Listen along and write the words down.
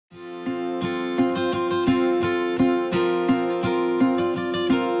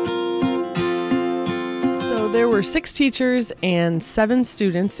were 6 teachers and 7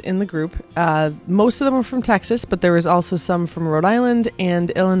 students in the group. Most of them were from Texas, but there was also some from Rhode Island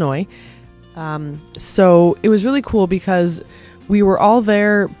and Illinois. So it was really cool because we were all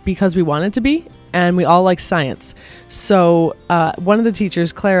there because we wanted to be, and we all like science. So one of the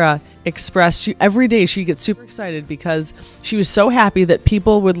teachers, Clara, expressed every day she gets super excited because she was so happy that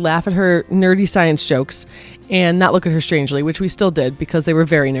people would laugh at her nerdy science jokes and not look at her strangely, which we still did because they were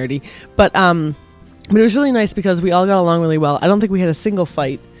very nerdy. But it was really nice because we all got along really well. I don't think we had a single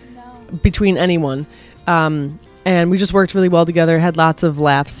fight between anyone. And we just worked really well together, had lots of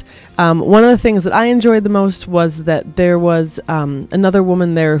laughs. One of the things that I enjoyed the most was that there was another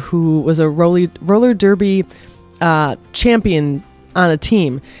woman there who was a roller derby champion on a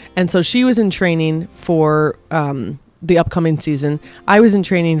team. And so she was in training for the upcoming season. I was in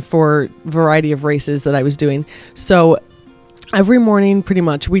training for a variety of races that I was doing. So every morning, pretty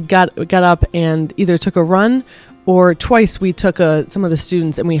much, we got up and either took a run, or twice we took some of the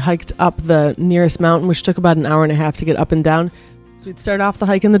students and we hiked up the nearest mountain, which took about an hour and a half to get up and down. So we'd start off the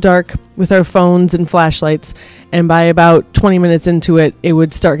hike in the dark with our phones and flashlights, and by about 20 minutes into it, it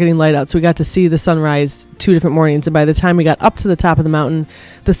would start getting light out. So we got to see the sunrise 2 different mornings, and by the time we got up to the top of the mountain,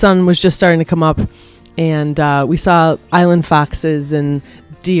 the sun was just starting to come up, and we saw island foxes and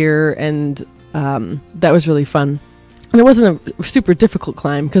deer, and that was really fun. And it wasn't a super difficult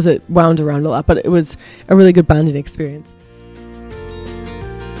climb because it wound around a lot, but it was a really good bonding experience.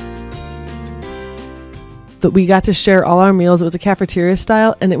 That we got to share all our meals. It was a cafeteria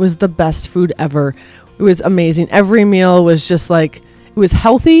style, and it was the best food ever. It was amazing. Every meal was just like, it was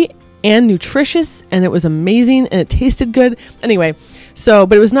healthy and nutritious, and it was amazing, and it tasted good. Anyway,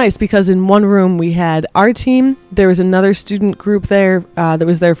 but it was nice because in one room we had our team. There was another student group there that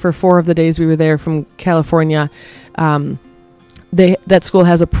was there for 4 of the days we were there from California. That school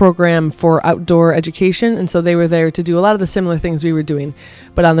has a program for outdoor education, and so they were there to do a lot of the similar things we were doing,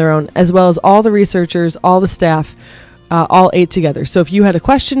 but on their own, as well as all the researchers, all the staff, all ate together. So if you had a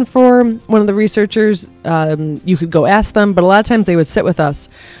question for one of the researchers, you could go ask them, but a lot of times they would sit with us.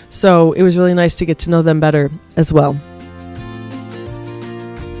 So it was really nice to get to know them better as well.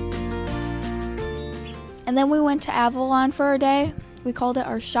 And then we went to Avalon for a day. We called it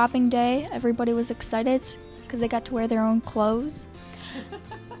our shopping day. Everybody was excited because they got to wear their own clothes.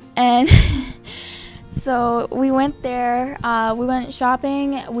 And so we went there, we went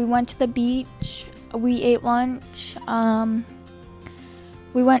shopping, we went to the beach, we ate lunch,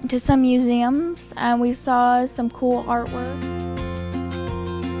 we went to some museums, and we saw some cool artwork.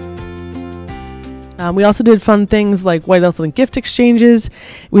 We also did fun things like white elephant gift exchanges.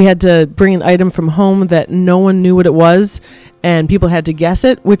 We had to bring an item from home that no one knew what it was, and people had to guess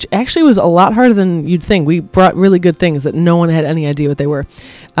it, which actually was a lot harder than you'd think. We brought really good things that no one had any idea what they were.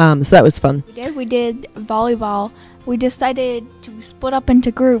 So that was fun. We did volleyball. We decided to split up into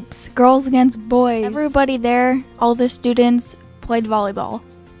groups, girls against boys. Everybody there, all the students, played volleyball.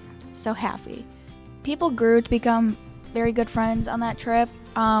 So happy. People grew to become very good friends on that trip.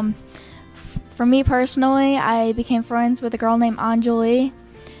 For me personally, I became friends with a girl named Anjali,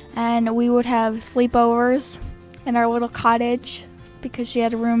 and we would have sleepovers in our little cottage because she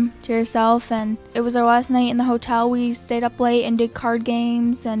had a room to herself, and it was our last night in the hotel. We stayed up late and did card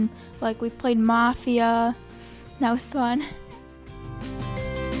games, and we played Mafia. That was fun.